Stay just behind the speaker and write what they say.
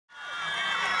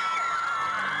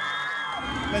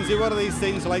Lindsay, what are these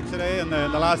scenes like today in the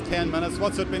last 10 minutes?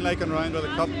 What's it been like in round with the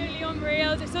cup? Absolutely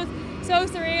unreal. It's so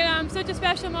surreal. Such a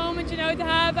special moment, you know, to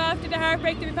have after the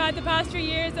heartbreak that we've had the past 3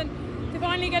 years, and to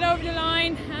finally get over the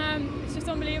line. It's just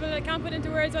unbelievable. I can't put into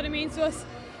words what it means to us.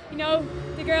 You know,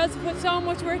 the girls have put so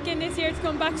much work in this year to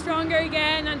come back stronger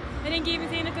again, and I think even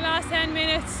seeing it the last 10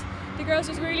 minutes, the girls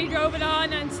just really drove it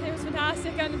on, and it was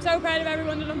fantastic, and I'm so proud of every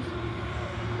one of them.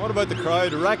 What about the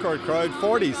crowd? A record crowd,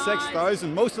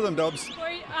 46,000, most of them Dubs.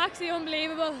 Actually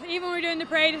unbelievable. Even when we were doing the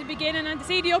parade at the beginning, and to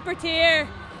see the upper tier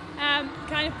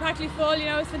kind of practically full, you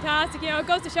know, it's fantastic. You know, it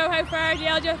goes to show how far the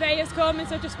LGFA has come in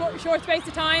such a short space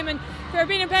of time, and for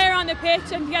being a player on the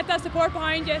pitch and to get that support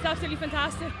behind you, it's absolutely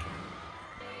fantastic.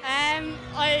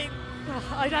 I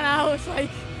don't know, it's like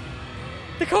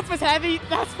the cup was heavy.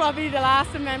 That's probably the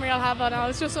lasting memory I'll have on it.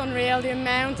 It's just unreal, the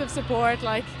amount of support,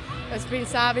 like, it's been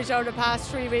savage over the past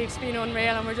 3 weeks, been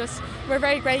unreal, and we're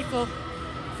very grateful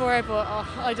for it, but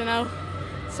I don't know,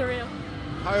 surreal.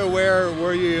 How aware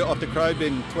were you of the crowd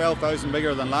being 12,000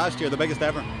 bigger than last year, the biggest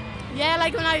ever? Yeah,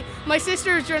 like when my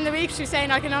sister during the week, she was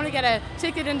saying I can only get a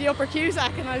ticket in the upper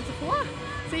Cusack, and I was like, what?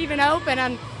 It's even open,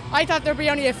 and I thought there'd be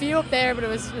only a few up there, but it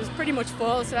was pretty much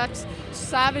full, so that's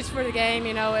savage for the game,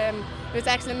 you know. It was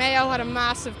excellent. Mayo had a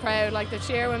massive crowd, like the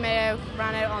cheer when Mayo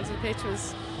ran out onto the pitch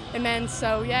was immense,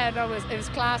 so yeah, it was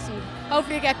class, and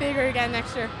hopefully it get bigger again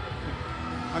next year.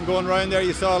 And going round there,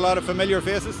 you saw a lot of familiar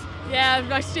faces? Yeah,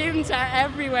 my students are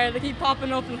everywhere, they keep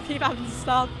popping up and keep having to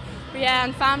stop. But yeah,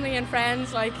 and family and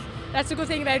friends, like, that's the good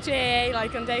thing about GAA,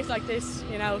 like on days like this,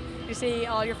 you know, you see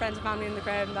all your friends and family in the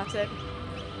crowd, and that's it.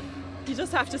 You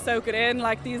just have to soak it in,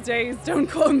 like, these days don't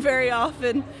come very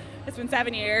often. It's been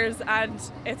 7 years and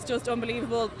it's just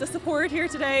unbelievable. The support here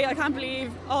today, I can't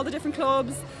believe all the different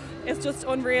clubs. It's just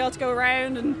unreal to go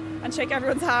around and shake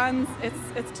everyone's hands.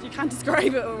 You can't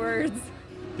describe it with words.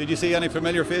 Did you see any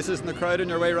familiar faces in the crowd on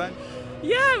your way round?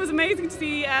 Yeah, it was amazing to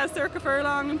see Circa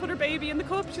Furlong and put her baby in the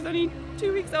cup. She's only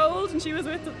 2 weeks old and she was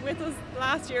with us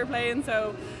last year playing,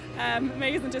 so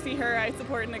amazing to see her out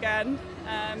supporting again.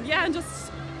 Yeah, and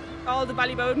just all the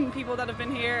Ballyboden people that have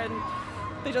been here, and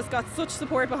they just got such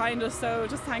support behind us, so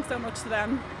just thanks so much to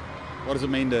them. What does it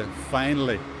mean to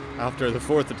finally, after the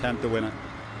 4th attempt, to win it?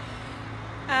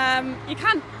 You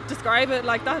can't describe it,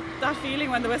 like that feeling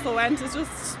when the whistle went is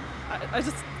just,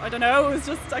 I don't know, it was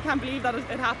just, I can't believe that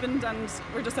it happened, and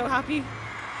we're just so happy.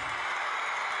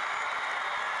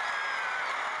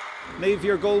 Niamh,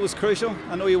 your goal was crucial.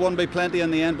 I know you won by plenty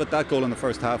in the end, but that goal in the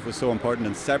first half was so important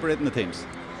in separating the teams.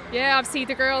 Yeah, obviously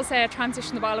the girls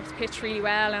transitioned the ball up the pitch really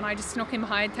well, and I just snuck in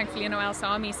behind. Thankfully Noelle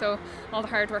saw me, so all the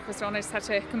hard work was done. I just had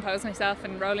to compose myself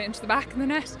and roll it into the back of the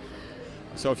net.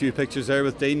 Saw a few pictures there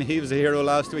with Dean. He was the hero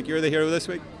last week. You're the hero this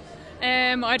week?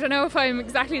 I don't know if I'm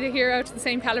exactly the hero to the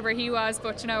same calibre he was,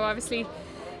 but you know, obviously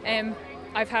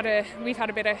we've had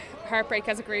a bit of heartbreak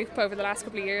as a group over the last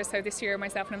couple of years, so this year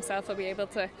myself and himself will be able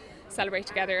to celebrate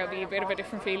together. It'll be a bit of a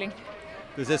different feeling.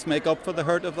 Does this make up for the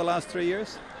hurt of the last 3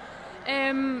 years?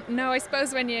 No, I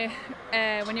suppose when you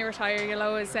retire, you'll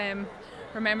always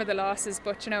remember the losses,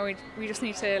 but you know, we just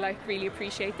need to like really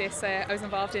appreciate this. I was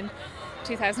involved in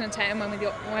 2010 when we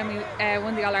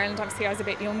won the All Ireland. Obviously I was a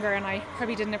bit younger and I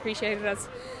probably didn't appreciate it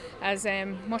as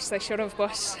much as I should have,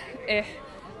 but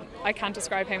I can't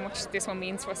describe how much this one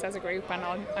means to us as a group, and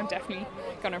I'm definitely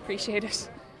going to appreciate it.